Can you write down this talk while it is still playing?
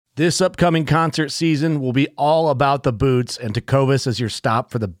This upcoming concert season will be all about the boots, and Tecovas is your stop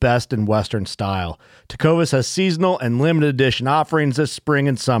for the best in Western style. Tecovas has seasonal and limited edition offerings this spring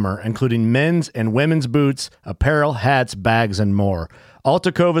and summer, including men's and women's boots, apparel, hats, bags, and more. All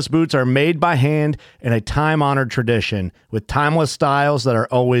Tecovas boots are made by hand in a time-honored tradition with timeless styles that are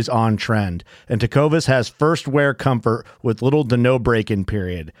always on trend. And Tecovas has first wear comfort with little to no break-in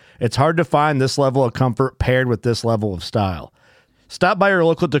period. It's hard to find this level of comfort paired with this level of style. Stop by your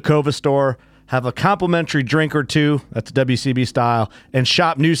local Tecovas store, have a complimentary drink or two, that's WCB style, and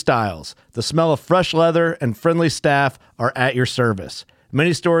shop new styles. The smell of fresh leather and friendly staff are at your service.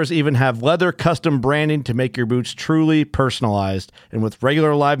 Many stores even have leather custom branding to make your boots truly personalized. And with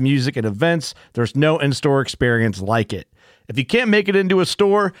regular live music and events, there's no in-store experience like it. If you can't make it into a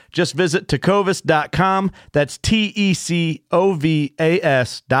store, just visit tecovas.com. That's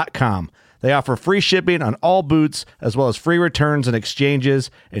TECOVAS.com. They offer free shipping on all boots, as well as free returns and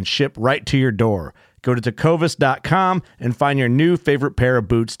exchanges, and ship right to your door. Go to tecovas.com and find your new favorite pair of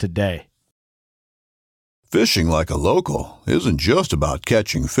boots today. Fishing like a local isn't just about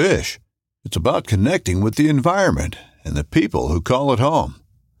catching fish. It's about connecting with the environment and the people who call it home.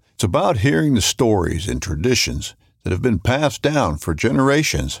 It's about hearing the stories and traditions that have been passed down for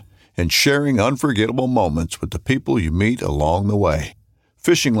generations and sharing unforgettable moments with the people you meet along the way.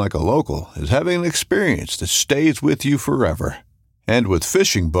 Fishing like a local is having an experience that stays with you forever. And with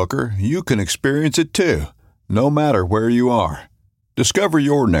Fishing Booker, you can experience it too, no matter where you are. Discover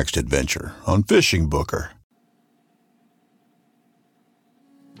your next adventure on Fishing Booker.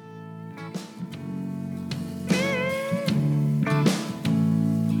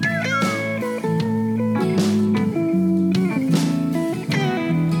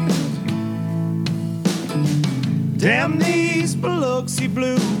 Damn these Biloxi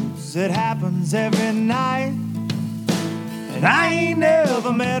blues, it happens every night. And I ain't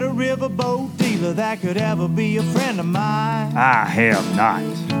never met a riverboat dealer that could ever be a friend of mine. I have not.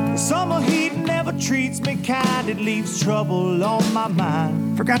 The summer heat never treats me kind, it leaves trouble on my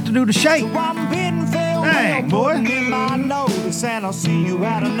mind. Forgot to do the shake. So I'm bidding farewell, Dang, boy. putting in my notice, and I'll see you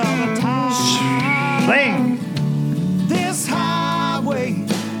at another time. Sing. This highway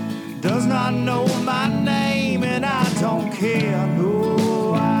does not know my name, and I don't care.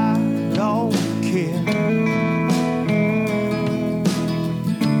 No, I don't care.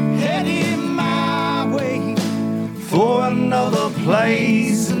 Heading my way for another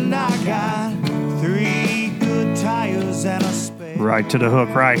place, and I got 3 good tires and a spare. Right to the hook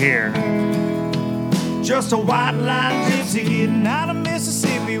right here. Just a white line gypsy getting out of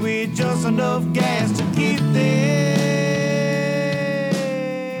Mississippi with just enough gas to get there.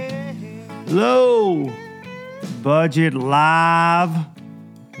 Low budget live,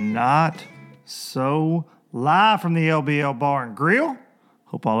 not so live from the LBL Bar and Grill.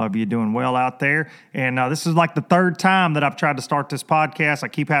 Hope all of you are doing well out there. And this is like the 3rd time that I've tried to start this podcast. I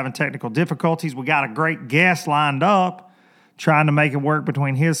keep having technical difficulties. We got a great guest lined up, trying to make it work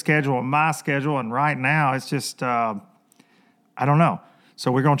between his schedule and my schedule. And right now, it's just, I don't know.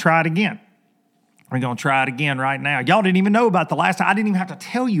 So we're going to try it again. We're going to try it again right now. Y'all didn't even know about the last time. I didn't even have to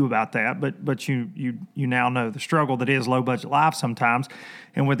tell you about that, but you now know the struggle that is low budget life sometimes.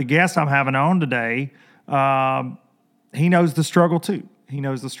 And with the guest I'm having on today, he knows the struggle too. He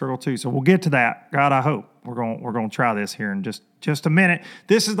knows the struggle too. So we'll get to that. God, I hope we're going to try this here in just a minute.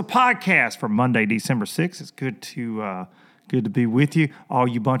 This is the podcast for Monday, December 6th. It's good to be with you, all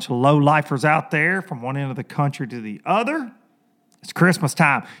you bunch of low lifers out there from one end of the country to the other. It's Christmas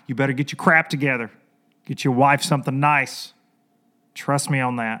time. You better get your crap together. Get your wife something nice. Trust me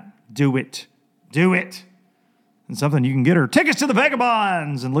on that. Do it. Do it. And something you can get her. Tickets to the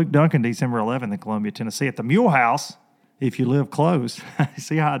Vagabonds and Luke Duncan, December 11th in Columbia, Tennessee at the Mule House, if you live close.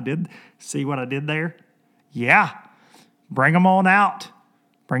 See how I did? See what I did there? Yeah. Bring them on out.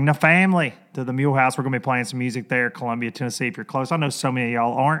 Bring the family to the Mule House. We're going to be playing some music there, Columbia, Tennessee, if you're close. I know so many of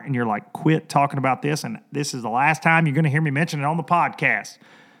y'all aren't, and you're like, quit talking about this, and this is the last time you're going to hear me mention it on the podcast.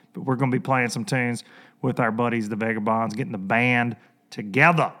 But we're going to be playing some tunes with our buddies, the Vagabonds, getting the band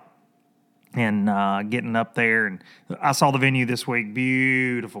together and getting up there. And I saw the venue this week.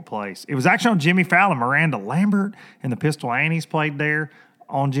 Beautiful place. It was actually on Jimmy Fallon. Miranda Lambert and the Pistol Annies played there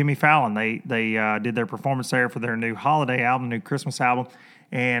on Jimmy Fallon. They did their performance there for their new holiday album, new Christmas album.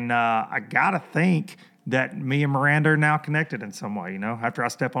 And I got to think that me and Miranda are now connected in some way, you know. After I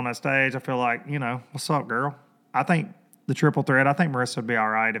step on that stage, I feel like, you know, what's up, girl? I think the triple threat, I think Marissa would be all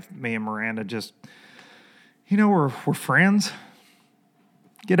right if me and Miranda just, you know, we're friends.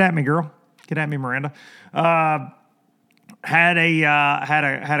 Get at me, girl. Get at me, Miranda. Had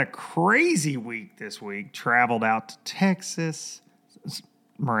a crazy week this week. Traveled out to Texas.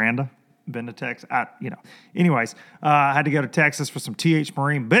 Miranda. Been to Texas. Anyways, I had to go to Texas for some TH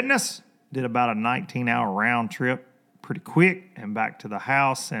Marine business. Did about a 19-hour round trip pretty quick and back to the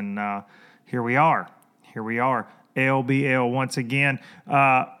house. And here we are. LBL once again.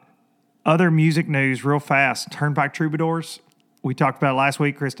 Other music news real fast. Turnpike Troubadours. We talked about it last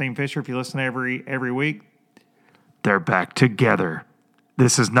week. Christine Fisher, if you listen every week, they're back together.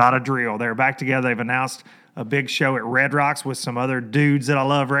 This is not a drill. They're back together. They've announced a big show at Red Rocks with some other dudes that I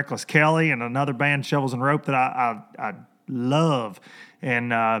love, Reckless Kelly, and another band, Shovels and Rope, that I love.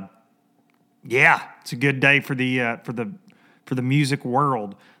 And it's a good day for the music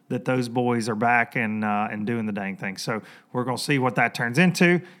world that those boys are back and doing the dang thing. So we're gonna see what that turns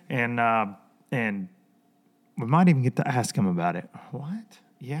into, and we might even get to ask him about it. What?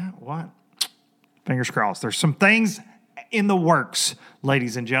 Yeah, what? Fingers crossed. There's some things in the works,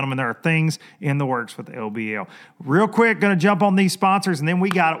 ladies and gentlemen. There are things in the works with LBL. Real quick, going to jump on these sponsors, and then we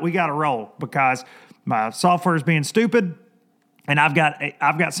got to roll because my software is being stupid, and I've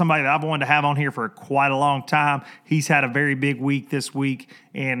got somebody that I've wanted to have on here for quite a long time. He's had a very big week this week,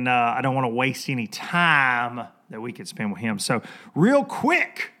 and I don't want to waste any time that we could spend with him. So real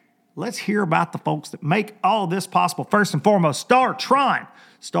quick, let's hear about the folks that make all of this possible. First and foremost, StarTron.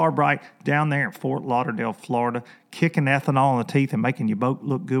 Starbright down there in Fort Lauderdale, Florida, kicking ethanol in the teeth and making your boat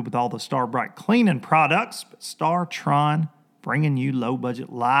look good with all the Starbright cleaning products. But StarTron bringing you low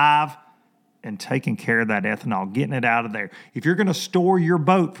budget live and taking care of that ethanol, getting it out of there. If you're going to store your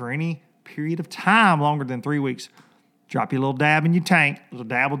boat for any period of time longer than 3 weeks, drop you a little dab in your tank. A little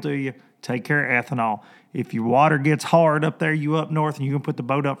dab will do you. Take care of ethanol. If your water gets hard up there, you up north, and you can put the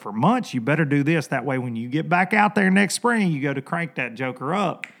boat up for months, you better do this. That way, when you get back out there next spring, you go to crank that joker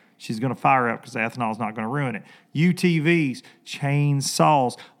up. She's going to fire up because the ethanol is not going to ruin it. UTVs,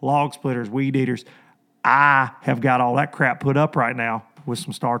 chainsaws, log splitters, weed eaters. I have got all that crap put up right now with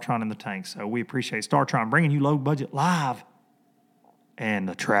some StarTron in the tank. So we appreciate StarTron bringing you low budget live and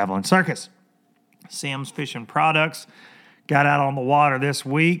the traveling circus. Simms Fishing Products got out on the water this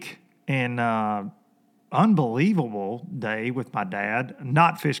week and unbelievable day with my dad.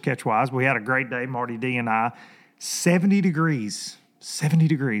 Not fish catch wise. We had a great day, Marty D and I. 70 degrees. 70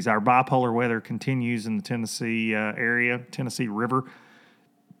 degrees. Our bipolar weather continues in the Tennessee area, Tennessee River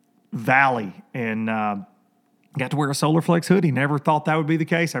Valley. And got to wear a SolarFlex hoodie. Never thought that would be the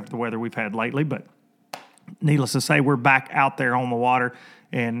case after the weather we've had lately. But needless to say, we're back out there on the water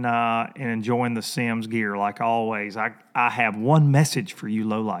and enjoying the Simms gear like always. I have one message for you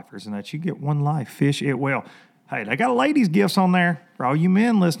low-lifers, and that you get one life. Fish it well. Hey, they got ladies' gifts on there for all you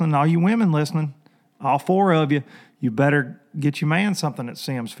men listening, all you women listening, all four of you. You better get your man something at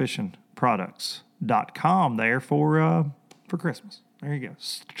SimmsFishingProducts.com there for Christmas. There you go.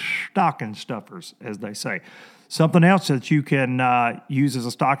 Stocking stuffers, as they say. Something else that you can use as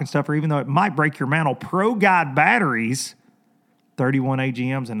a stocking stuffer, even though it might break your mantle, Pro Guide batteries, 31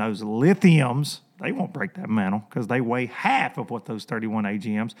 AGMs, and those lithiums, they won't break that mantle because they weigh half of what those 31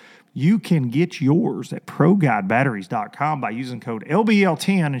 AGMs. You can get yours at ProGuideBatteries.com by using code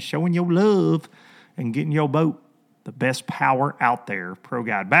LBL10 and showing your love and getting your boat the best power out there, Pro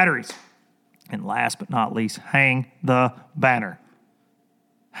Guide batteries. And last but not least, hang the banner.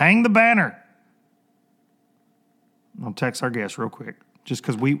 Hang the banner. I'll text our guest real quick, just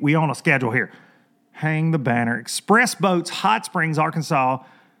because we on a schedule here. Hang the banner. Express Boats, Hot Springs, Arkansas.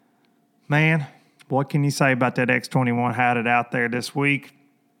 Man, what can you say about that X21? Had it out there this week.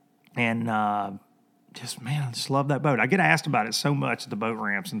 And I just love that boat. I get asked about it so much at the boat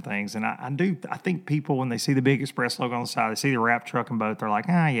ramps and things. And I think people, when they see the big Express logo on the side, they see the wrap truck and boat, they're like,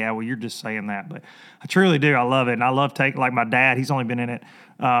 yeah, well, you're just saying that. But I truly do. I love it. And I love taking, like my dad, he's only been in it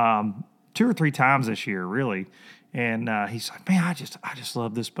 2 or 3 times this year, really. And he's like, man, I just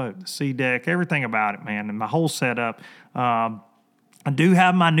love this boat. The sea deck, everything about it, man. And my whole setup. I do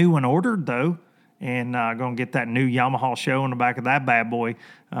have my new one ordered, though. And going to get that new Yamaha show in the back of that bad boy.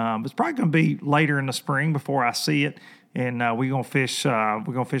 But it's probably going to be later in the spring before I see it. And we're going to fish. We're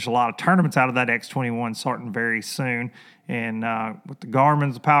going to fish a lot of tournaments out of that X21 starting very soon. And with the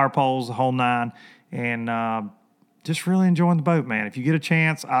Garmin's, the power poles, the whole nine. And just really enjoying the boat, man. If you get a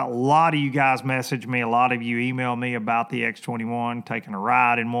chance, a lot of you guys message me. A lot of you email me about the X21, taking a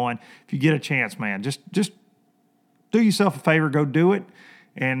ride in one. If you get a chance, man, just do yourself a favor. Go do it.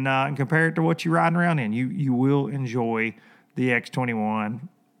 And compare it to what you're riding around in. You will enjoy the X21,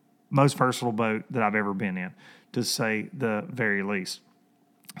 most versatile boat that I've ever been in, to say the very least.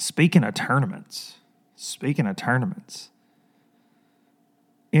 Speaking of tournaments,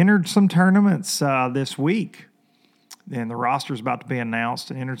 entered some tournaments this week. And the roster is about to be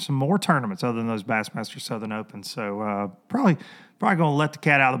announced, and entered some more tournaments other than those Bassmaster Southern Open. So probably Probably going to let the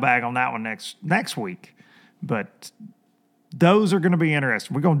cat out of the bag on that one next week. But those are going to be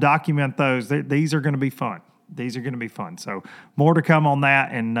interesting. We're going to document those. These are going to be fun. These are going to be fun. So more to come on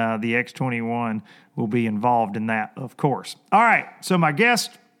that, and the X21 will be involved in that, of course. All right, so my guest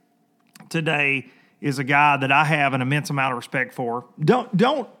today is a guy that I have an immense amount of respect for. Don't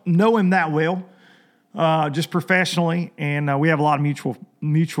know him that well, just professionally, and we have a lot of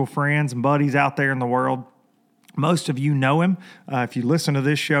mutual friends and buddies out there in the world. Most of you know him. If you listen to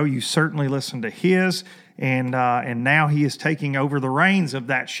this show, you certainly listen to his, and now he is taking over the reins of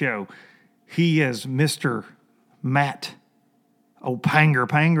that show. He is Mr. Matt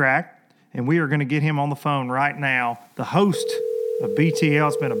Pangrak, and we are going to get him on the phone right now. The host of BTL.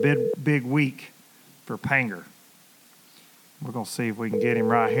 It's been a big week for Panger. We're going to see if we can get him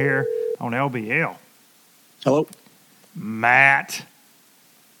right here on LBL. Hello. Matt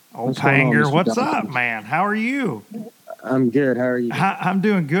Panger, what's up, man? How are you? I'm good. How are you? I'm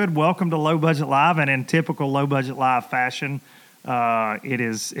doing good. Welcome to Low Budget Live, and in typical Low Budget Live fashion, it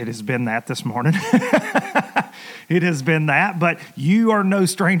has been that this morning. It has been that, but you are no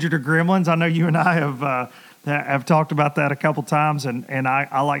stranger to gremlins. I know you and I have talked about that a couple times, and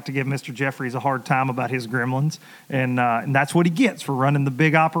I like to give Mr. Jeffries a hard time about his gremlins, and that's what he gets for running the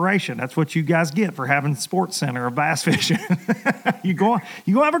big operation. That's what you guys get for having Sports Center of bass fishing. you go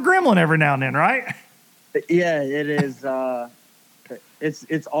have a gremlin every now and then, right? Yeah, it is.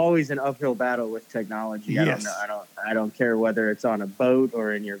 It's always an uphill battle with technology. Yes. I don't care whether it's on a boat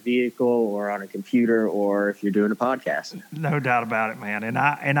or in your vehicle or on a computer or if you're doing a podcast. No doubt about it, man. And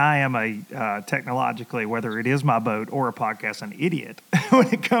I am a technologically, whether it is my boat or a podcast, an idiot when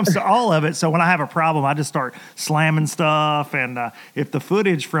it comes to all of it. So when I have a problem, I just start slamming stuff. And if the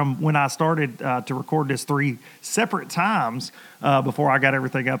footage from when I started to record this 3 separate times before I got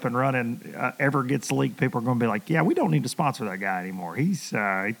everything up and running ever gets leaked, people are going to be like, yeah, we don't need to sponsor that guy anymore. He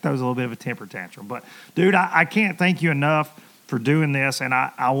throws a little bit of a temper tantrum. But, dude, I can't thank you enough for doing this. And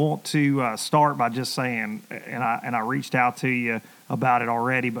I want to start by just saying, and I reached out to you about it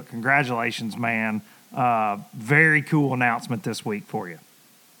already, but congratulations, man. Very cool announcement this week for you.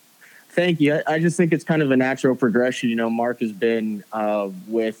 Thank you. I just think it's kind of a natural progression. You know, Mark has been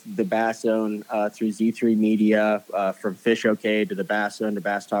with the Bass Zone through Z3 Media, from Fish OK to the Bass Zone to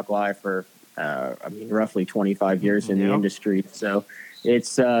Bass Talk Live for, roughly 25 years in the industry. So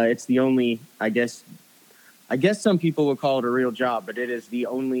it's the only, I guess some people would call it a real job, but it is the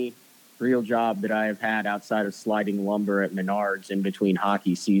only real job that I have had outside of sliding lumber at Menards in between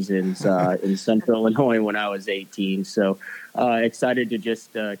hockey seasons in Central Illinois when I was 18. So excited to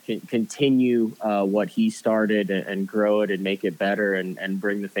just continue what he started and grow it and make it better and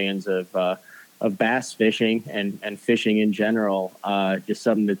bring the fans of bass fishing and fishing in general, just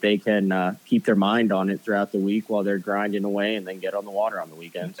something that they can keep their mind on it throughout the week while they're grinding away and then get on the water on the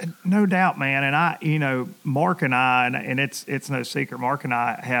weekends. No doubt, man. And Mark and I, and it's no secret, Mark and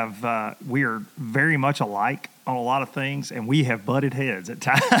I have, we are very much alike on a lot of things, and we have butted heads at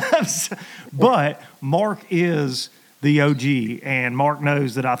times. But Mark is the OG, and Mark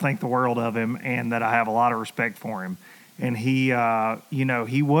knows that I think the world of him and that I have a lot of respect for him. And he,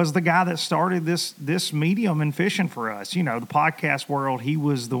 he was the guy that started this medium in fishing for us. You know, the podcast world, he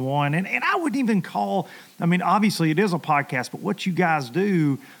was the one. And I wouldn't even call, obviously it is a podcast, but what you guys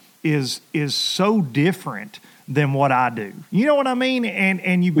do is so different than what I do. You know what I mean?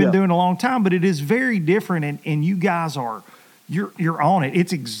 And you've been doing it a long time, but it is very different. And you guys are, you're on it.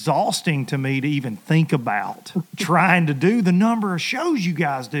 It's exhausting to me to even think about trying to do the number of shows you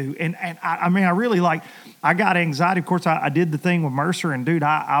guys do. And I really I got anxiety. Of course, I did the thing with Mercer, and dude,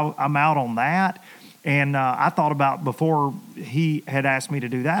 I'm out on that. And I thought about, before he had asked me to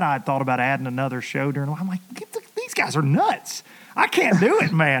do that, I had thought about adding another show during. I'm like, these guys are nuts. I can't do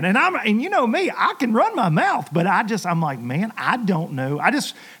it, man. And you know me, I can run my mouth, but I'm like, man, I don't know. I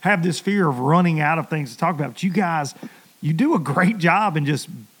just have this fear of running out of things to talk about. But you guys, you do a great job in just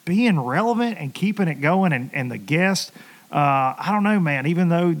being relevant and keeping it going, and the guests. I don't know, man, even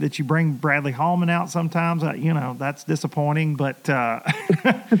though that you bring Bradley Hallman out sometimes, that's disappointing, but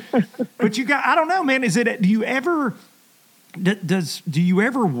but you got, I don't know, man, do you ever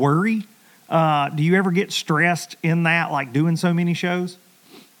worry? Do you ever get stressed in that, like doing so many shows?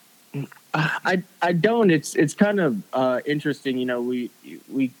 I don't. It's kind of interesting. You know, we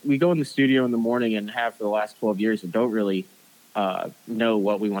go in the studio in the morning and have for the last 12 years and don't really know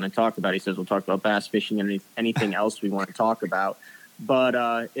what we want to talk about. He says we'll talk about bass fishing and anything else we want to talk about.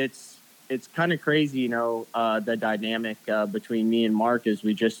 But it's kind of crazy, the dynamic between me and Mark is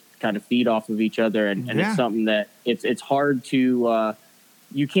we just kind of feed off of each other, and it's something that it's hard to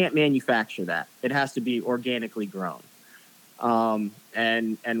you can't manufacture that. It has to be organically grown.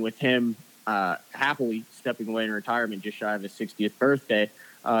 And with him happily stepping away in retirement just shy of his 60th birthday,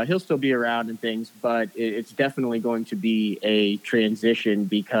 he'll still be around and things, but it's definitely going to be a transition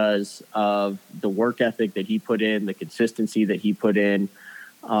because of the work ethic that he put in, the consistency that he put in.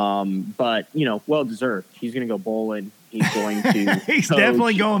 But, well deserved. He's going to go bowling. He's going to He's coach.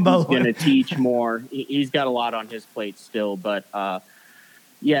 definitely going bowling. He's going to teach more. He's got a lot on his plate still, but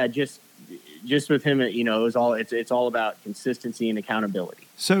yeah, just with him, it's all about consistency and accountability.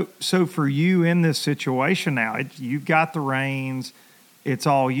 So for you in this situation now, you've got the reins. It's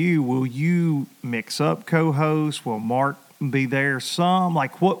all you. Will you mix up co-hosts? Will Mark be there some?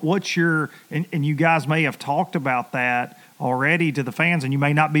 Like what's your, and you guys may have talked about that already to the fans, and you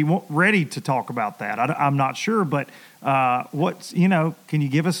may not be ready to talk about that. I'm not sure, but can you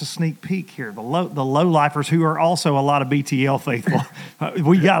give us a sneak peek here? The low lifers who are also a lot of BTL faithful.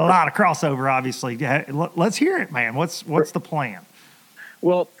 We got a lot of crossover, obviously. Let's hear it, man. What's the plan?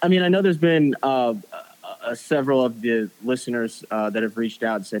 Well, I mean, I know there's been several of the listeners that have reached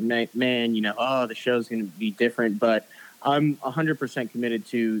out and said, man, the show's going to be different, but I'm 100% committed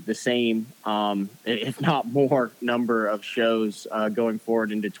to the same, if not more, number of shows going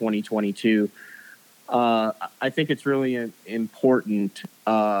forward into 2022. I think it's really important,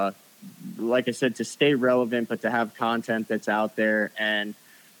 like I said, to stay relevant, but to have content that's out there. And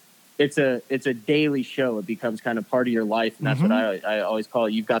it's a daily show. It becomes kind of part of your life. And that's what I always call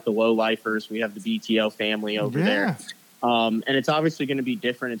it. You've got the low lifers. We have the BTL family over there. And it's obviously going to be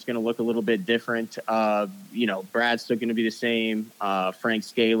different. It's going to look a little bit different. Brad's still going to be the same. Frank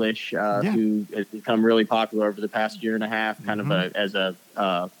Scalish, who has become really popular over the past year and a half, kind of as a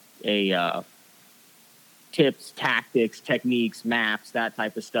tips, tactics, techniques, maps, that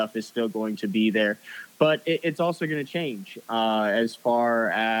type of stuff is still going to be there. But it's also going to change as far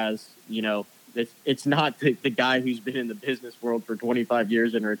as, it's not the guy who's been in the business world for 25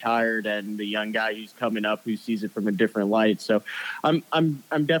 years and retired and the young guy who's coming up who sees it from a different light. So I'm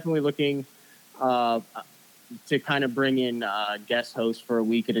definitely looking to kind of bring in guest hosts for a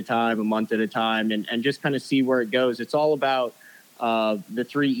week at a time, a month at a time, and just kind of see where it goes. It's all about the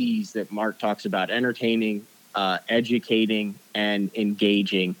 3 E's that Mark talks about: entertaining, educating, and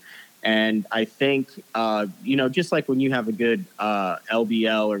engaging. And I think, just like when you have a good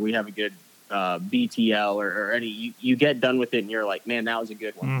LBL or we have a good BTL or any, you get done with it and you're like, man, that was a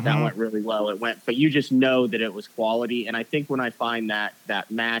good one. That went really well. But you just know that it was quality. And I think when I find that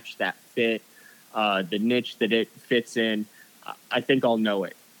match, that fit, the niche that it fits in, I think I'll know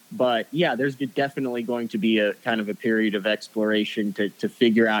it. But yeah, there's definitely going to be a kind of a period of exploration to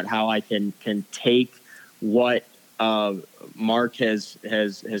figure out how I can take what Mark has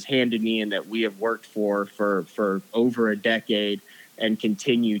handed me and that we have worked for over a decade and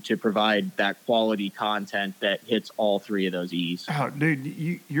continue to provide that quality content that hits all 3 of those E's. Oh,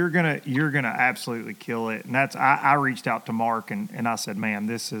 dude, you're gonna absolutely kill it. And that's I reached out to Mark and I said, man,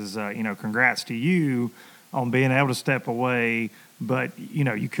 this is congrats to you on being able to step away. But,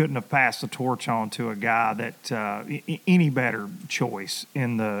 you couldn't have passed the torch on to a guy that any better choice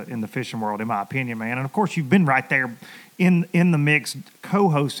in the fishing world, in my opinion, man. And, of course, you've been right there in the mix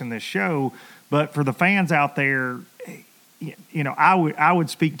co-hosting this show. But for the fans out there, I would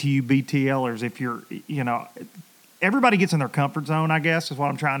speak to you BTLers if you're, everybody gets in their comfort zone, I guess, is what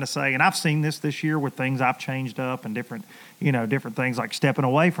I'm trying to say. And I've seen this year with things I've changed up and different things like stepping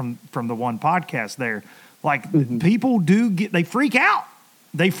away from the one podcast there. Like people they freak out.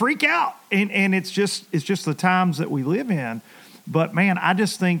 And it's just the times that we live in. But man, I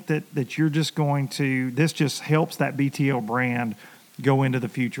just think that you're just this just helps that BTL brand go into the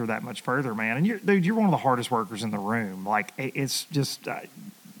future that much further, man. And you're one of the hardest workers in the room. Like it's just,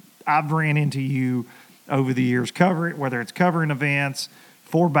 I've ran into you over the years, whether it's covering events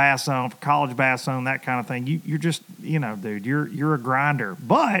for Bass Zone, for College Bass Zone, that kind of thing. You're just, dude, you're a grinder,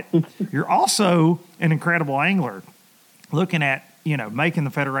 but you're also an incredible angler. Looking at, making the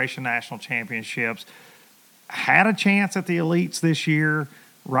Federation National Championships, had a chance at the elites this year,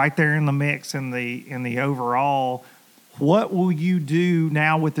 right there in the mix in the overall. What will you do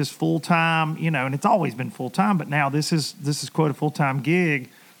now with this full-time, and it's always been full-time, but now this is quote a full-time gig.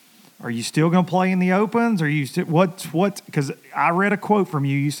 Are you still going to play in the Opens? Are you still, what? Because I read a quote from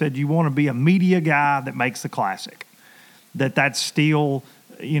you. You said you want to be a media guy that makes the Classic. That's still,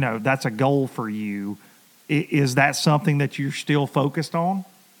 that's a goal for you. Is that something that you're still focused on?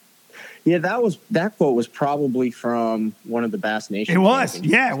 Yeah, that quote was probably from one of the Bass Nation. It was,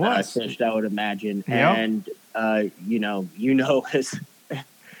 yeah, it was. I would imagine, yep. And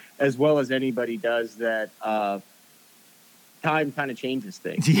as well as anybody does that. Time kind of changes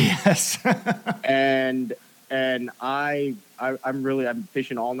things. Yes. And and I'm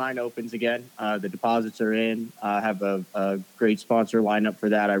fishing all 9 opens again. The deposits are in. I have a great sponsor lineup for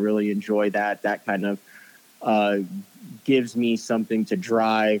that. I really enjoy that. That kind of gives me something to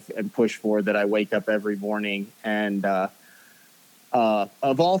drive and push for, that I wake up every morning. And of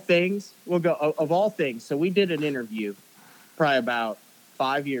all things, so we did an interview probably about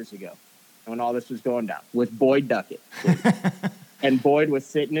 5 years ago when all this was going down with Boyd Duckett. And Boyd was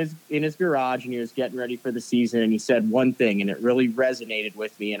sitting in his garage, and he was getting ready for the season, and he said one thing, and it really resonated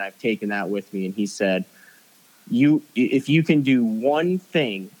with me, and I've taken that with me. And he said, if you can do one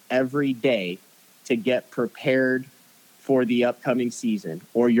thing every day to get prepared for the upcoming season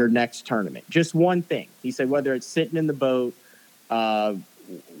or your next tournament, just one thing. He said, whether it's sitting in the boat,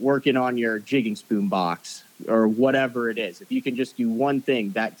 working on your jigging spoon box, or whatever it is, if you can just do one thing,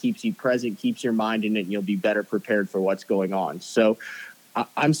 that keeps you present, keeps your mind in it, and you'll be better prepared for what's going on. So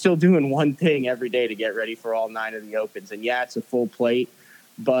I'm still doing one thing every day to get ready for all 9 of the opens. And yeah, it's a full plate,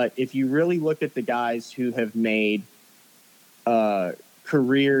 but if you really look at the guys who have made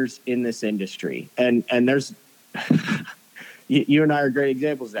careers in this industry, and there's you and I are great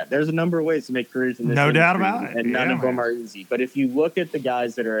examples of that. There's a number of ways to make careers in this industry. No doubt about it. And none of them are easy. But if you look at the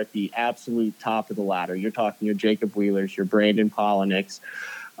guys that are at the absolute top of the ladder, you're talking your Jacob Wheelers, your Brandon Poliniks,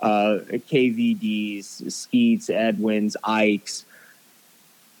 KVDs, Skeets, Edwins, Ikes.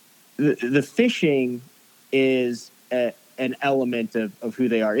 The fishing is an element of who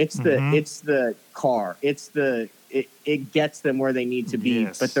they are. It's the car. It gets them where they need to be,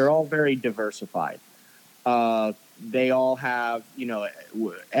 but they're all very diversified. They all have,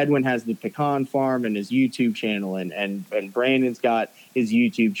 Edwin has the pecan farm and his YouTube channel, and Brandon's got his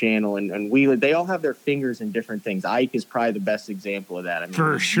YouTube channel, and Wheeler. They all have their fingers in different things. Ike is probably the best example of that. I mean,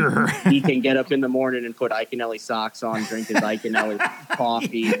 for sure. He can get up in the morning and put Iaconelli socks on, drink his Iaconelli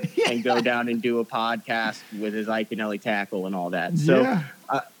coffee, and go down and do a podcast with his Iaconelli tackle and all that. So,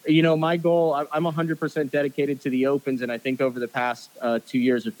 my goal, I'm 100% dedicated to the opens. And I think over the past 2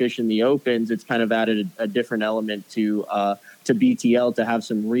 years of fishing the opens, it's kind of added a different element to BTL, to have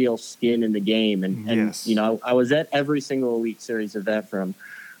some real skin in the game. And I was at every single Elite Series event from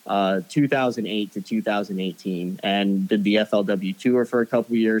 2008 to 2018, and did the FLW tour for a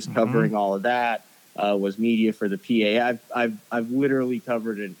couple of years, covering all of that. Was media for the PA. I've literally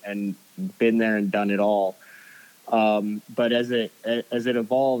covered it and been there and done it all. But as it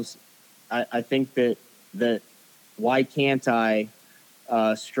evolves, I think that why can't I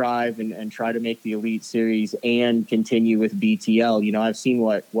strive and try to make the Elite Series and continue with BTL? I've seen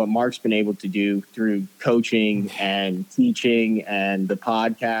what Mark's been able to do through coaching and teaching and the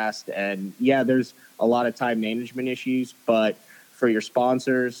podcast. And yeah, there's a lot of time management issues, but for your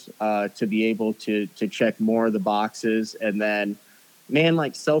sponsors to be able to check more of the boxes, and then, man,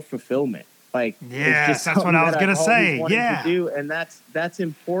 like self-fulfillment. Like, that's what I was going to say. To do, and that's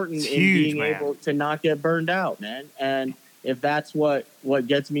important in being able to not get burned out, man. And if that's what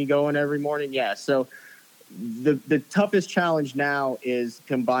gets me going every morning, So the toughest challenge now is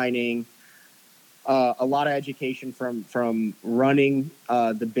combining a lot of education from running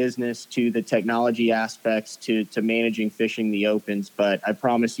the business to the technology aspects to managing fishing the opens. But I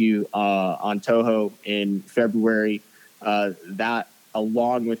promise you, on Toho in February, that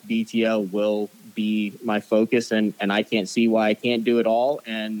along with BTL will be my focus, and I can't see why I can't do it all.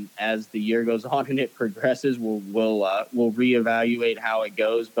 And as the year goes on and it progresses, we'll reevaluate how it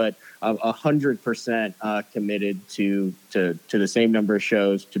goes. But 100% committed to the same number of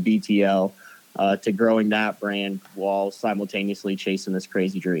shows, to BTL, to growing that brand while simultaneously chasing this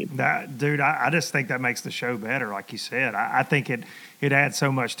crazy dream. I just think that makes the show better. Like you said, I think it adds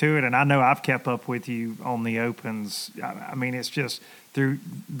so much to it. And I know I've kept up with you on the opens. I mean, it's just through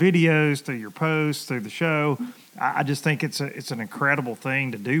videos, through your posts, through the show. I just think it's an incredible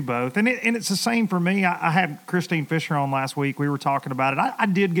thing to do both. And it's the same for me. I had Christine Fisher on last week. We were talking about it. I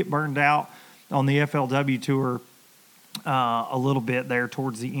did get burned out on the FLW tour a little bit there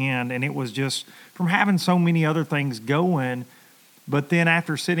towards the end, and it was just from having so many other things going. But then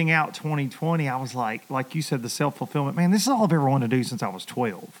after sitting out 2020, I was like you said, the self-fulfillment, man, this is all I've ever wanted to do since I was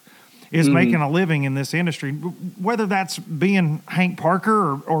 12, is making a living in this industry, whether that's being Hank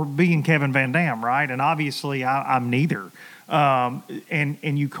Parker or being Kevin Van Dam, right? And obviously I'm neither. And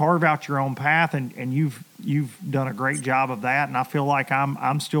you carve out your own path, and you've done a great job of that. And I feel like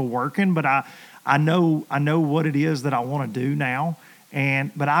I'm still working, but I know what it is that I want to do now.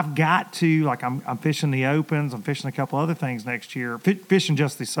 But I've got to, like, I'm fishing the opens, I'm fishing a couple other things next year, fishing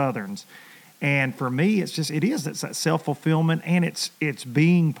just the Southerns. And for me, it's that self-fulfillment, and it's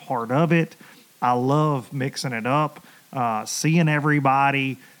being part of it. I love mixing it up, seeing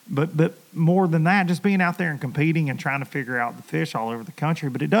everybody, But more than that, just being out there and competing and trying to figure out the fish all over the country.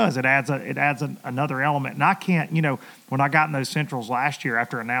 But it adds another element. And I can't, when I got in those centrals last year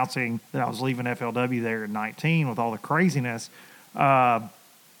after announcing that I was leaving FLW there in 19 with all the craziness, the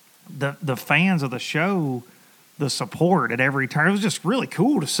fans of the show, the support at every turn, it was just really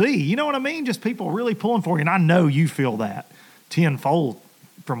cool to see. You know what I mean? Just people really pulling for you. And I know you feel that tenfold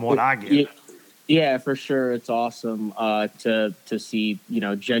from what I get. Yeah, for sure. It's awesome to see,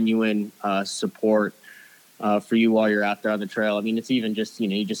 genuine support for you while you're out there on the trail. I mean, it's even just,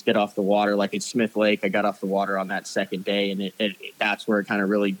 you just get off the water. Like at Smith Lake, I got off the water on that second day, and that's where it kind of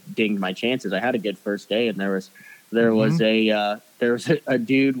really dinged my chances. I had a good first day, and there was a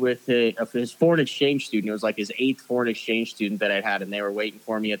dude with his foreign exchange student. It was like his 8th foreign exchange student that I'd had, and they were waiting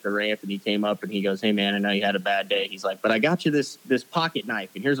for me at the ramp. And he came up and he goes, "Hey man, I know you had a bad day." He's like, "But I got you this pocket knife,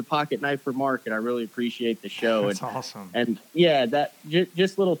 and here's a pocket knife for Mark, and I really appreciate the show." That's awesome. And yeah, that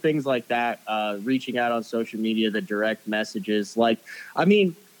just little things like that, reaching out on social media, the direct messages. Like, I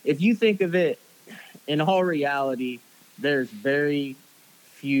mean, if you think of it in all reality, there's very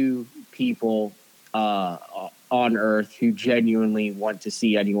few people on earth who genuinely want to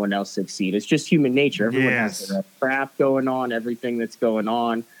see anyone else succeed. It's just human nature. Everyone has their crap going on, everything that's going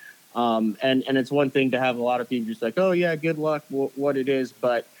on. And it's one thing to have a lot of people just like, "Oh yeah, good luck," what it is.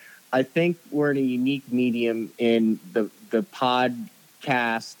 But I think we're in a unique medium in the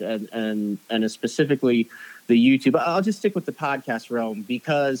podcast and specifically the YouTube. I'll just stick with the podcast realm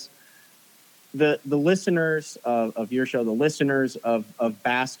because the listeners of your show, the listeners of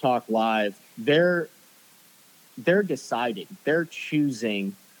Bass Talk Live, they're deciding, they're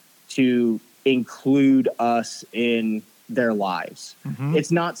choosing to include us in their lives. Mm-hmm.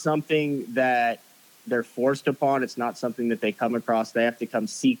 It's not something that they're forced upon. It's not something that they come across. They have to come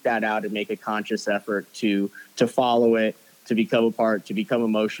seek that out and make a conscious effort to follow it, to become a part, to become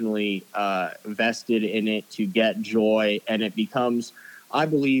emotionally vested in it, to get joy. And it becomes, I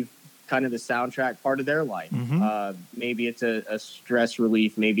believe, kind of the soundtrack part of their life. Mm-hmm. Maybe it's a stress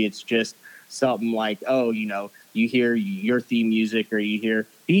relief. Maybe it's just something like, you hear your theme music, or you hear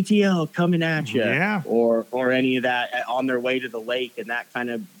BTL coming at you, or any of that on their way to the lake, and that kind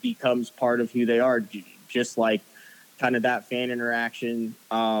of becomes part of who they are, just like kind of that fan interaction,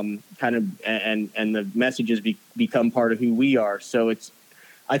 and the messages become part of who we are. So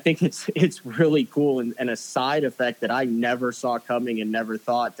I think it's really cool and a side effect that I never saw coming and never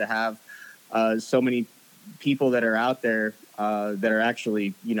thought to have so many people that are out there that are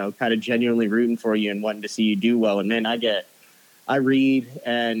actually, kind of genuinely rooting for you and wanting to see you do well. And then I read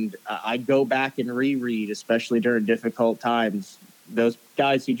and I go back and reread, especially during difficult times, those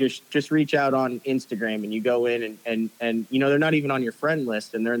guys who just reach out on Instagram, and you go in and they're not even on your friend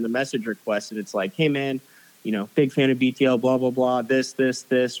list, and they're in the message request, and it's like, "Hey man, big fan of BTL, blah, blah, blah, this,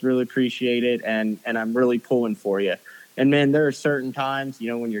 really appreciate it. And I'm really pulling for you." And man, there are certain times,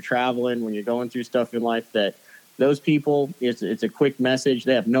 when you're traveling, when you're going through stuff in life, that those people, it's a quick message.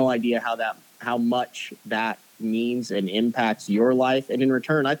 They have no idea how much that means and impacts your life. And in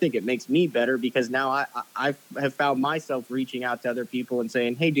return, I think it makes me better, because now I have found myself reaching out to other people and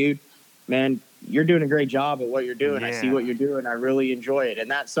saying, "Hey dude, man, you're doing a great job at what you're doing. Yeah. I see what you're doing. I really enjoy it."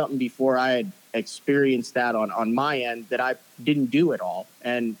 And that's something before I had experienced that on my end that I didn't do at all.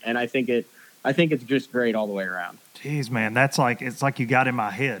 And I think it's just great all the way around. Jeez, man, it's like you got in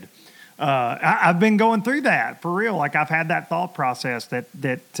my head. I've been going through that for real. Like, I've had that thought process that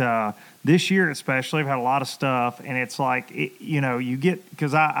this year especially, I've had a lot of stuff, and it's like, you get,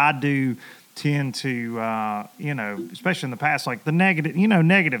 because I do tend to, especially in the past, like the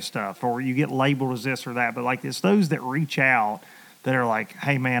negative stuff, or you get labeled as this or that. But like, it's those that reach out that are like,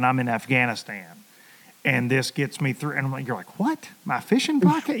 "Hey man, I'm in Afghanistan, and this gets me through." And I'm like, you're like, "What? My fishing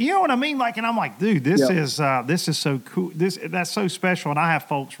pocket?" You know what I mean? Like, and I'm like, dude, this is so cool. That's so special. And I have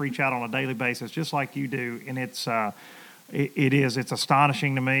folks reach out on a daily basis, just like you do. And it's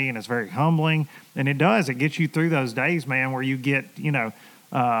astonishing to me, and it's very humbling. And it gets you through those days, man, where you get,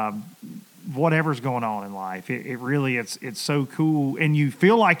 whatever's going on in life. It really, it's so cool. And you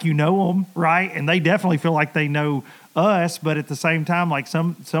feel like you know them, right? And they definitely feel like they know us, but at the same time, like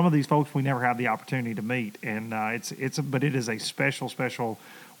some of these folks we never have the opportunity to meet, and but it is a special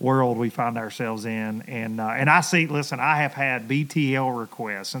world we find ourselves in, and I see. Listen, I have had BTL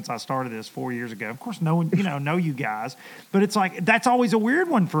requests since I started this 4 years ago. Of course, no one know you guys, but it's like that's always a weird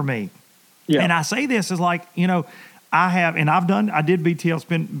one for me. Yeah. And I say this as like I did BTL. It's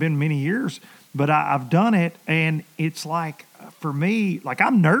been many years, but I've done it, and it's like for me, like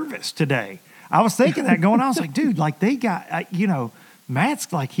I'm nervous today. I was thinking that going on. I was like, dude, like they got,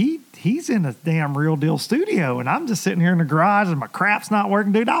 Matt's like, he's in a damn real deal studio, and I'm just sitting here in the garage, and my crap's not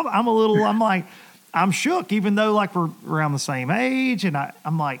working, dude. I'm like, I'm shook, even though like we're around the same age, and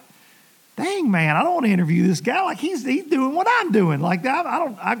I'm like, dang, man, I don't want to interview this guy. Like he's doing what I'm doing. Like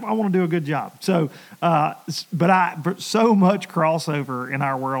I want to do a good job. So, but so much crossover in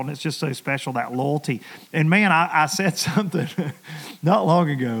our world, and it's just so special, that loyalty. And man, I said something not long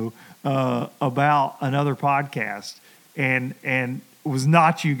ago about another podcast, and it was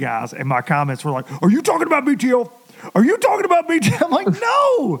not you guys. And my comments were like, "Are you talking about BTL? Are you talking about BTL?" I'm like,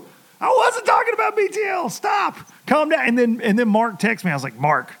 "No, I wasn't talking about BTL. Stop, calm down." And then Mark texted me. I was like,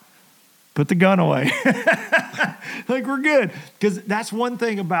 "Mark, put the gun away." Like we're good, because that's one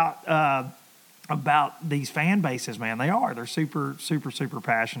thing about these fan bases, man. They're super, super, super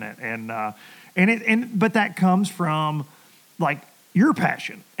passionate, but that comes from like your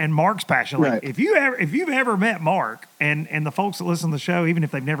passion and Mark's passion. Like Right. if you've ever met Mark, and the folks that listen to the show, even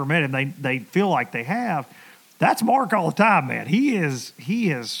if they've never met him, they feel like they have. That's Mark all the time, man. He is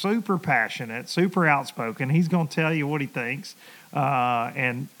super passionate, super outspoken. He's going to tell you what he thinks.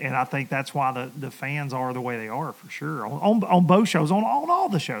 And I think that's why the fans are the way they are, for sure. On both shows, on all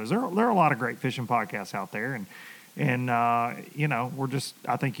the shows, there are a lot of great fishing podcasts out there, and I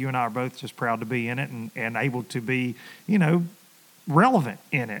think you and I are both just proud to be in it, and able to be, relevant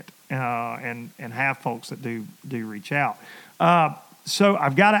in it, and have folks that do reach out. So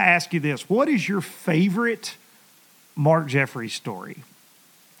I've got to ask you this: what is your favorite Mark Jeffries story?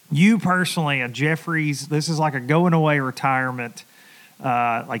 You personally, a Jeffries, this is like a going away retirement,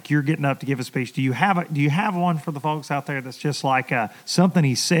 like you're getting up to give a speech. Do you have one for the folks out there that's just like something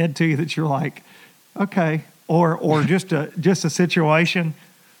he said to you that you're like, okay, or just a situation?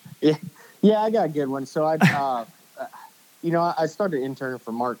 Yeah, I got a good one. So I started interning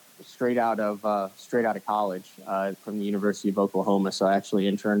for Mark straight out of college from the University of Oklahoma. So I actually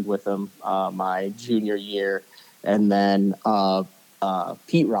interned with him my junior year, and then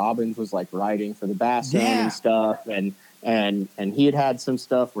Pete Robbins was like writing for the Bass Zone and stuff, and he had some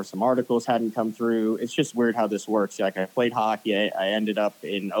stuff where some articles hadn't come through. It's just weird how this works. Like I played hockey, I ended up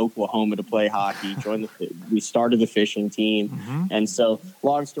in Oklahoma to play hockey. We started the fishing team, and so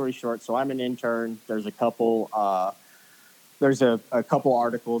long story short, so I'm an intern. There's a couple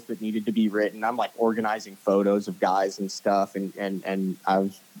articles that needed to be written. I'm like organizing photos of guys and stuff, and I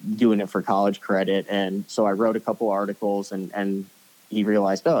was doing it for college credit, and so I wrote a couple articles, and he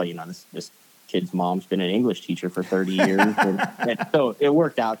realized, this kid's mom's been an English teacher for 30 years. and so it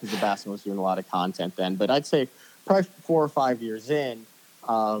worked out because the Bass was doing a lot of content then. But I'd say probably 4 or 5 years in,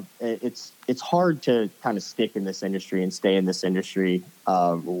 it's hard to kind of stick in this industry and stay in this industry,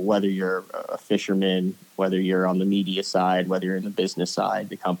 whether you're a fisherman, whether you're on the media side, whether you're in the business side,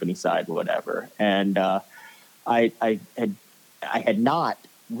 the company side, whatever. And I had not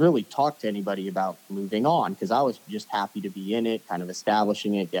really talked to anybody about moving on, because I was just happy to be in it, kind of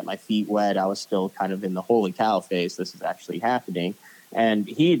establishing it, get my feet wet. I was still kind of in the holy cow phase. This is actually happening. And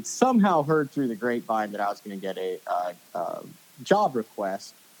he had somehow heard through the grapevine that I was going to get a job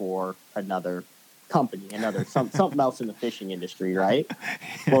request for another company, something else in the fishing industry, right?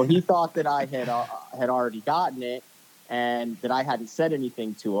 Well, he thought that I had already gotten it, and that I hadn't said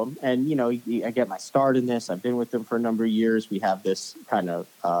anything to him. And, I get my start in this. I've been with him for a number of years. We have this kind of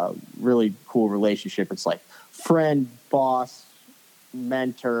really cool relationship. It's like friend, boss,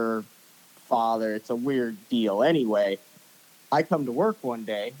 mentor, father. It's a weird deal. Anyway, I come to work one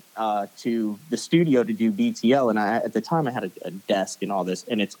day to the studio to do BTL. And at the time I had a desk and all this,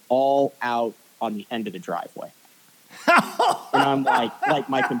 and it's all out on the end of the driveway. And I'm like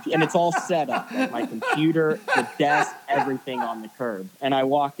my computer, and it's all set up, like my computer, the desk, everything on the curb. And I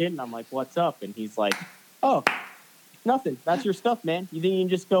walk in and I'm like, "What's up?" And he's like, "Oh, nothing. That's your stuff, man. You think you can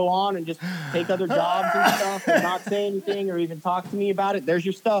just go on and just take other jobs and stuff and not say anything or even talk to me about it? There's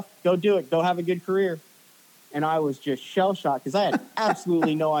your stuff. Go do it. Go have a good career." And I was just shell-shocked because I had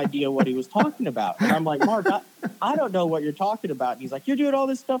absolutely no idea what he was talking about. And I'm like, "Mark, I don't know what you're talking about." And he's like, "You're doing all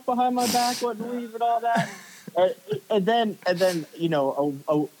this stuff behind my back, wouldn't leave and all that." And then,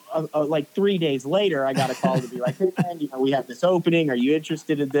 like 3 days later, I got a call to be like, "Hey, man, we have this opening. Are you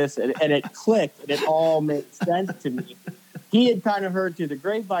interested in this?" And it clicked, and it all made sense to me. He had kind of heard through the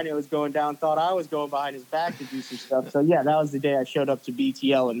grapevine it was going down, thought I was going behind his back to do some stuff. So, yeah, that was the day I showed up to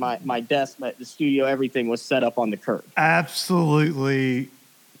BTL, and my desk, the studio, everything was set up on the curb. Absolutely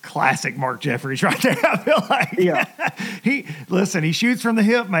classic Mark Jeffries right there. I feel like he shoots from the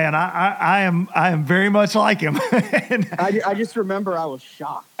hip, man. I am very much like him. I just remember I was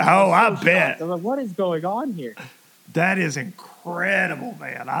shocked. I bet. I was like, what is going on here? That is incredible,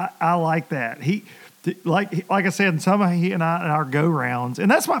 man. I like that. like I said, he and I in our go rounds, and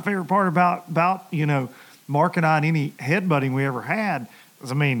that's my favorite part about you know, Mark and I and any headbutting we ever had.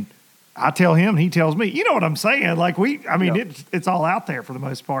 Is, I mean, I tell him, and he tells me. You know what I'm saying? Like it's all out there for the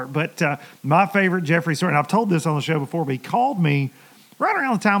most part. But my favorite Jeffrey story, and I've told this on the show before, but he called me right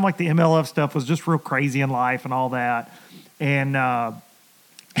around the time like the MLF stuff was just real crazy in life and all that, and.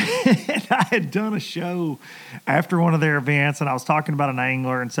 And I had done a show after one of their events, and I was talking about an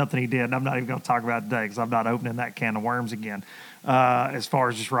angler and something he did. And I'm not even going to talk about it today because I'm not opening that can of worms again, as far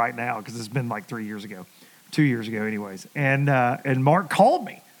as just right now, because it's been like 2 years ago, anyways. And Mark called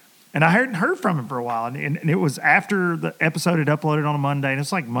me, and I hadn't heard from him for a while. And it was after the episode had uploaded on a Monday, and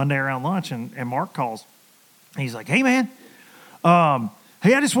it's like Monday around lunch, and Mark calls. And he's like, "Hey, man,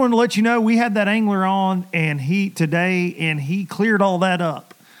 hey, I just wanted to let you know we had that angler on today, and he cleared all that up.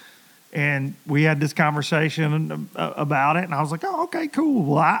 And we had this conversation about it, and I was like, oh, okay,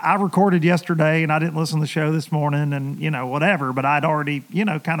 cool. Well, I recorded yesterday, and I didn't listen to the show this morning, and, you know, whatever. But I'd already, you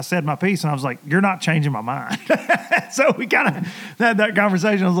know, kind of said my piece, and I was like, you're not changing my mind." So we kind of had that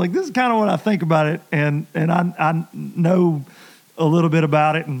conversation. I was like, this is kind of what I think about it, and I know a little bit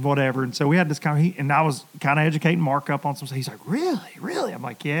about it and whatever. And so we had this and I was kind of educating Mark up on some stuff. He's like, really? I'm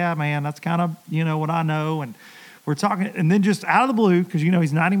like, yeah, man, that's kind of, you know, what I know. And we're talking, and then just out of the blue, because, you know,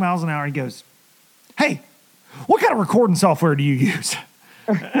 he's 90 miles an hour, he goes, "Hey, what kind of recording software do you use?"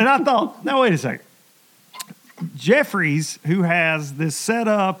 And I thought, no, wait a second. Jeffries, who has this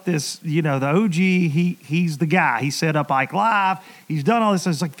setup, this, you know, the OG, he's the guy. He set up Ike Live. He's done all this.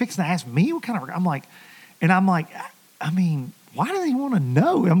 So it's like fixing to ask me what kind of, I'm like, I mean, why do they want to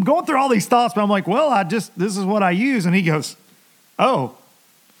know? I'm going through all these thoughts, but I'm like, well, this is what I use. And he goes, "Oh,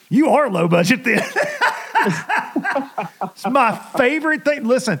 you are low budget then." It's my favorite thing.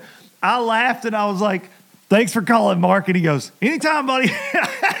 Listen, I laughed and I was like, "Thanks for calling, Mark." And he goes, "Anytime, buddy."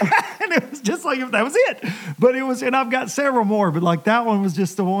 And it was just like, that was it. But it was, and I've got several more, but like that one was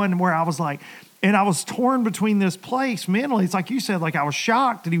just the one where I was like, and I was torn between this place mentally. It's like you said, like I was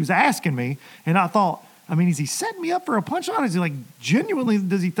shocked that he was asking me. And I thought, I mean, is he setting me up for a punchline? Is he like genuinely,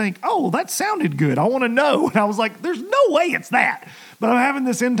 does he think, oh, that sounded good, I want to know? And I was like, there's no way it's that. But I'm having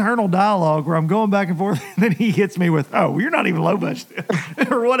this internal dialogue where I'm going back and forth, and then he hits me with, "Oh, you're not even low budget,"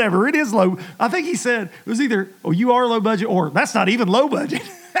 or whatever. It is low. I think he said it was either, "Oh, you are low budget," or "That's not even low budget."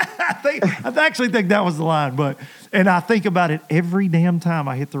 I actually think that was the line. And I think about it every damn time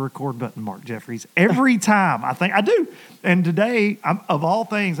I hit the record button, Mark Jeffries. Every time I do. And today, of all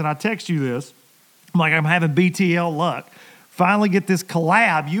things, and I text you this, I'm having BTL luck. Finally get this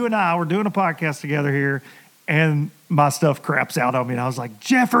collab. You and I were doing a podcast together here, and my stuff craps out on me. And I was like,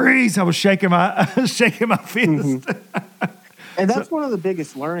 "Jeffries!" I was shaking my fist. Mm-hmm. And that's one of the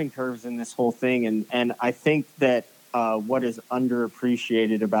biggest learning curves in this whole thing. And I think that what is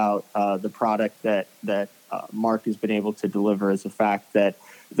underappreciated about the product that Mark has been able to deliver is the fact that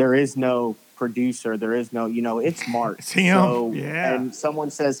there is no producer, there is no, you know, it's Mark. It's him. So, yeah. And someone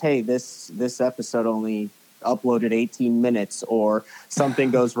says, "Hey, this episode only uploaded 18 minutes," or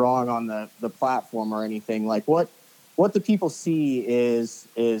something goes wrong on the platform or anything. Like what the people see is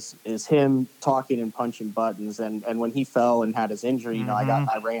him talking and punching buttons. And when he fell and had his injury, you know,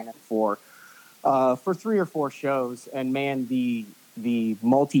 I ran it for 3 or 4 shows, and man, the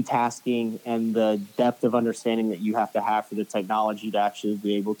multitasking and the depth of understanding that you have to have for the technology to actually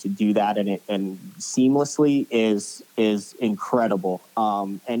be able to do that and seamlessly is incredible.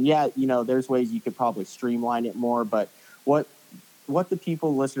 And yeah, you know, there's ways you could probably streamline it more, but what the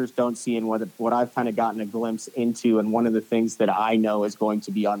listeners don't see, and what I've kind of gotten a glimpse into, and one of the things that I know is going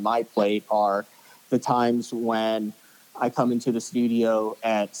to be on my plate are the times when I come into the studio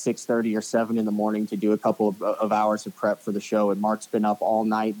at 6:30 or 7 in the morning to do a couple of hours of prep for the show, and Mark's been up all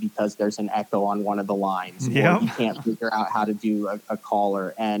night because there's an echo on one of the lines. Yep. Or he can't figure out how to do a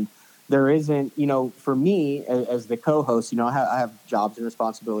caller. And there isn't, you know, for me as the co-host, you know, I have jobs and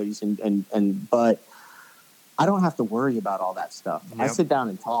responsibilities, but I don't have to worry about all that stuff. Yep. I sit down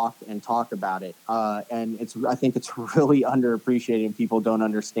and talk about it. And I think it's really underappreciated, and people don't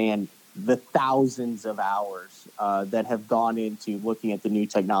understand the thousands of hours that have gone into looking at the new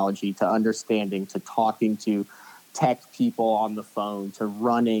technology, to understanding, to talking to tech people on the phone, to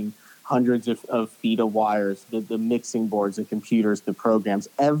running hundreds of feet of wires, the mixing boards, the computers, the programs,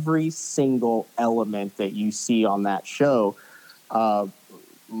 every single element that you see on that show,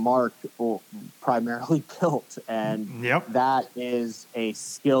 Mark primarily built. And Yep. that is a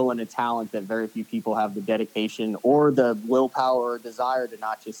skill and a talent that very few people have the dedication or the willpower or desire to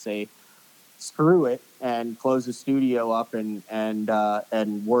not just say, screw it, and close the studio up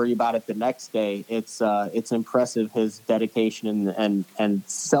and worry about it the next day. It's impressive, his dedication and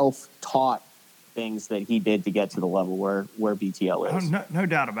self-taught things that he did to get to the level where BTL is. No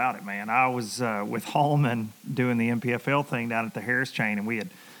doubt about it, man. I was with Hallman doing the MPFL thing down at the Harris Chain, and we had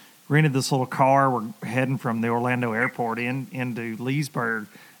rented this little car. We're heading from the Orlando airport into Leesburg,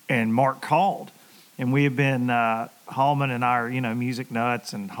 and Mark called. And we had been, Hallman and I are, music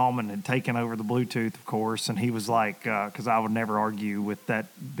nuts, and Hallman had taken over the Bluetooth, of course, and he was like, because I would never argue with that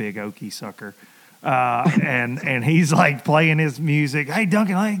big Okie sucker. And he's like playing his music. Hey,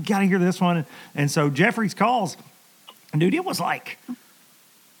 Duncan, I got to hear this one. And so Jeffries calls, and dude, it was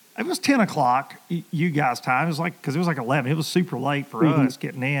 10 o'clock, you guys' time. It was because it was 11. It was super late for us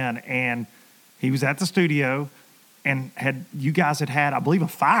getting in, and he was at the studio, and you guys had, I believe, a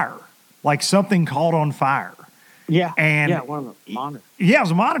fire, like something caught on fire. Yeah. And one of the monitors. Yeah, it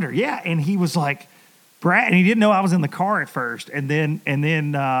was a monitor. Yeah. And he was like, Brad, and he didn't know I was in the car at first. And then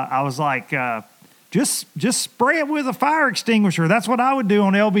I was like, just spray it with a fire extinguisher. That's what I would do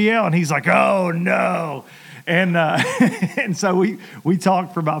on LBL. And he's like, oh no. And and so we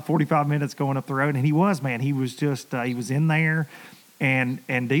talked for about 45 minutes going up the road, and he was just he was in there and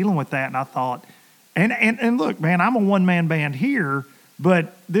dealing with that. And I thought, and look, man, I'm a one-man band here,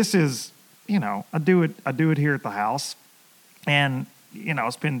 but this is, I do it here at the house, and I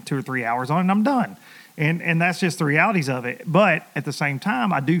spend 2 or 3 hours on it, and I'm done. And that's just the realities of it. But at the same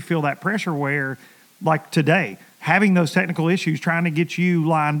time, I do feel that pressure where, like today, having those technical issues, trying to get you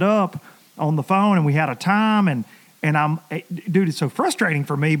lined up on the phone, and we had a time, and dude, it's so frustrating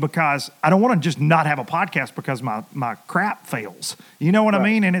for me because I don't want to just not have a podcast because my crap fails. You know what I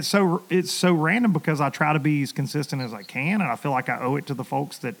mean? And it's so random because I try to be as consistent as I can, and I feel like I owe it to the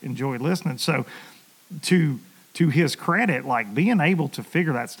folks that enjoy listening. So to his credit, like being able to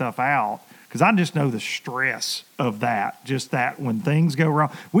figure that stuff out, because I just know the stress of that, just that when things go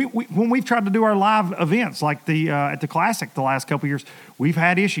wrong. When we've tried to do our live events, like at the Classic the last couple of years, we've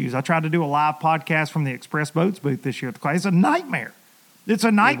had issues. I tried to do a live podcast from the Express Boats booth this year at the Classic. It's a nightmare. It's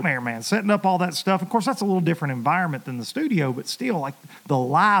a nightmare, man, setting up all that stuff. Of course, that's a little different environment than the studio, but still, like the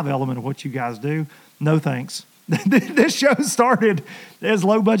live element of what you guys do, no thanks. This show started as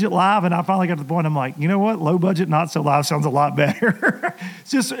low budget live, and I finally got to the point I'm like, you know what? Low budget, not so live sounds a lot better.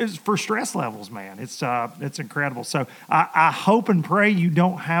 It's for stress levels, man. It's incredible. So I hope and pray you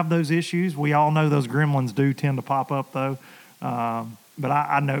don't have those issues. We all know those gremlins do tend to pop up though. But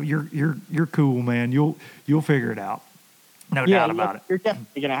I know you're cool, man. You'll figure it out. No doubt about it. You're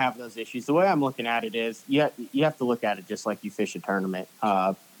definitely going to have those issues. The way I'm looking at it is you have to look at it just like you fish a tournament.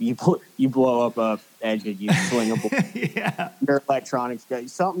 You blow up a edge and you swing a ball. Yeah. Your electronics,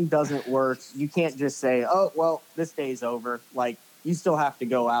 something doesn't work. You can't just say, oh, well, this day's over. Like, you still have to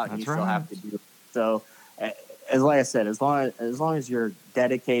go out and still have to do it. So, like I said, as long as you're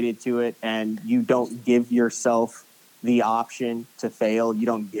dedicated to it and you don't give yourself the option to fail, you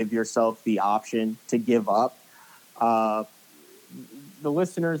don't give yourself the option to give up, the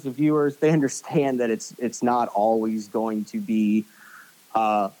listeners, the viewers, they understand that it's not always going to be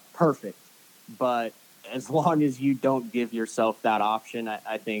perfect, but as long as you don't give yourself that option,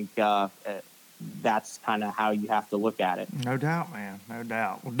 I think that's kind of how you have to look at it. No doubt, man. No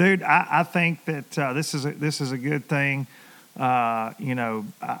doubt. Well, dude, I think that this is a good thing.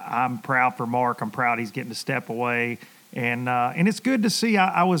 I'm proud for Mark. I'm proud he's getting to step away. And it's good to see.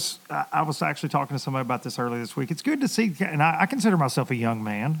 I was actually talking to somebody about this earlier this week. It's good to see, and I consider myself a young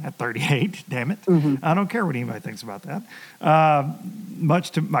man at 38. Damn it, I don't care what anybody thinks about that.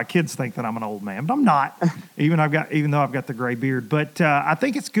 Much to my kids think that I'm an old man, but I'm not. even though I've got the gray beard. But I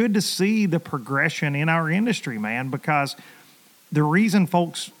think it's good to see the progression in our industry, man. Because the reason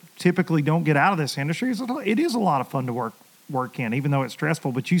folks typically don't get out of this industry is it is a lot of fun to work in, even though it's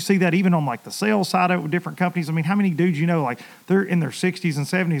stressful. But you see that even on like the sales side of it with different companies. I mean, how many dudes like they're in their 60s and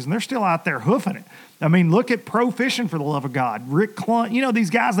 70s and they're still out there hoofing it? I mean, look at Pro Fishing, for the love of God. Rick Clunt, these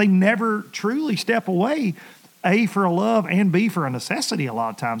guys, they never truly step away, A, for a love, and B, for a necessity a lot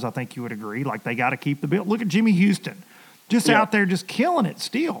of times. I think you would agree. Like, they got to keep the bill. Look at Jimmy Houston, just out there just killing it,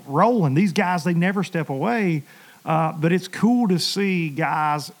 still rolling. These guys, they never step away. But it's cool to see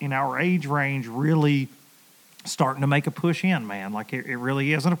guys in our age range really starting to make a push in, man. Like it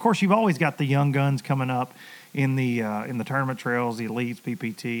really is. And of course, you've always got the young guns coming up in the tournament trails, the elites,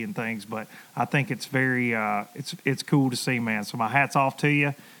 PPT, and things. But I think it's very it's cool to see, man. So my hat's off to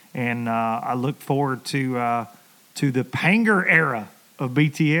you, and I look forward to the Panger era of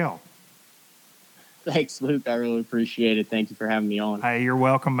BTL. Thanks, Luke. I really appreciate it. Thank you for having me on. Hey, you're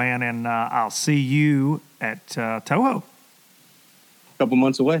welcome, man. And I'll see you at Toho. A couple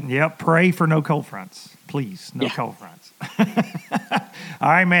months away. Yep. Pray for no cold fronts. Please, no cold fronts. All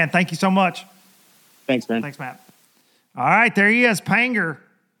right, man. Thank you so much. Thanks, man. Thanks, Matt. All right, there he is, Panger.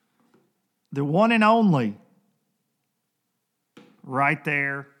 the one and only, right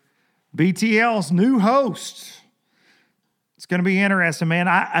there, BTL's new host. It's going to be interesting, man.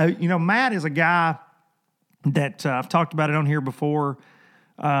 Matt is a guy that I've talked about it on here before.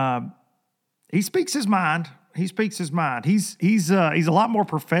 He speaks his mind. He's a lot more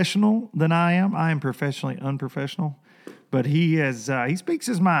professional than I am. I am professionally unprofessional, but he speaks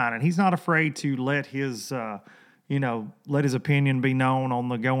his mind, and he's not afraid to let his opinion be known on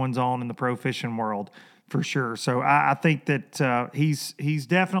the goings on in the pro fishing world, for sure. So I think that he's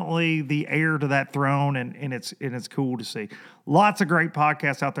definitely the heir to that throne, and it's cool to see. Lots of great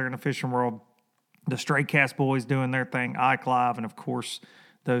podcasts out there in the fishing world. The Stray Cast boys doing their thing, Ike Live, and of course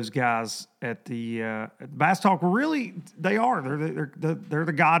those guys at the Bass Talk. Really, they are. They're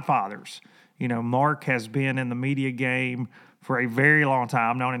the godfathers. Mark has been in the media game for a very long time.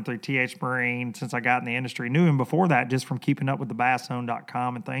 I've known him through TH Marine since I got in the industry. Knew him before that just from keeping up with the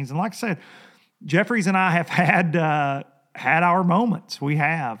BassZone.com and things. And like I said, Jeffries and I have had our moments. We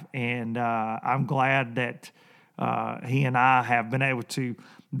have, and I'm glad that he and I have been able to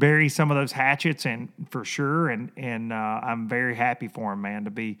bury some of those hatchets, and for sure, and I'm very happy for him, man,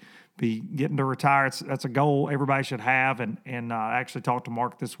 to be getting to retire. That's a goal everybody should have, and I actually talked to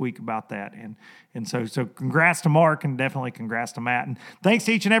Mark this week about that, and so congrats to Mark, and definitely congrats to Matt, and thanks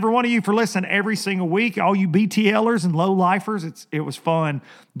to each and every one of you for listening every single week, all you BTLers and low lifers. It was fun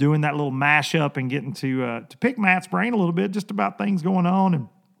doing that little mashup and getting to pick Matt's brain a little bit just about things going on,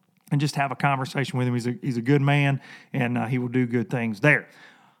 and just have a conversation with him. He's a good man, and he will do good things there.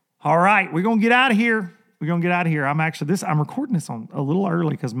 All right, we're going to get out of here. I'm recording this on a little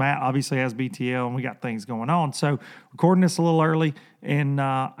early because Matt obviously has BTL and we got things going on. So recording this a little early, and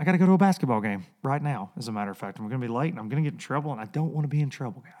I got to go to a basketball game right now, as a matter of fact. I'm going to be late, and I'm going to get in trouble, and I don't want to be in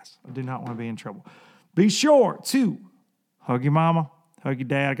trouble, guys. I do not want to be in trouble. Be sure to hug your mama, hug your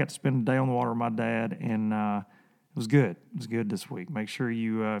dad. I got to spend the day on the water with my dad, and it was good. It was good this week. Make sure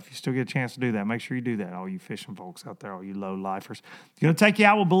you, if you still get a chance to do that, make sure you do that, all you fishing folks out there, all you low lifers. It's going to take you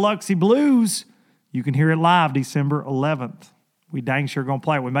out with Biloxi Blues. You can hear it live December 11th. We dang sure going to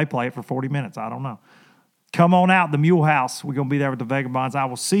play it. We may play it for 40 minutes. I don't know. Come on out, the Mule House. We're going to be there with the Vagabonds. I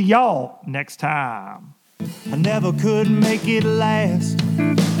will see y'all next time. I never could make it last.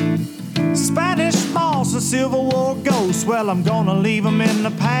 Spanish moss, a Civil War ghost. Well, I'm gonna leave them in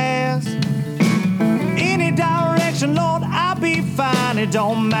the past. Any direction, Lord, I'll be fine. It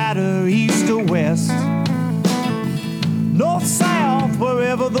don't matter, east or west. North, south,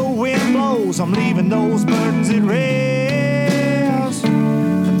 wherever the wind blows, I'm leaving those burdens at rest.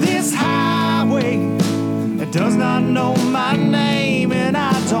 This highway, it does not know my name, and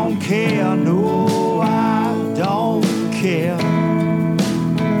I don't care, no, I don't care.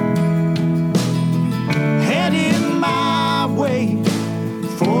 Heading my way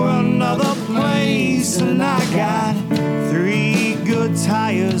for another place, and I got 3 good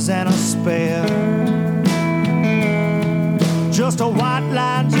tires and a spare. Just a white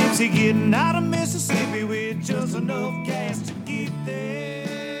line gypsy getting out of Mississippi with just enough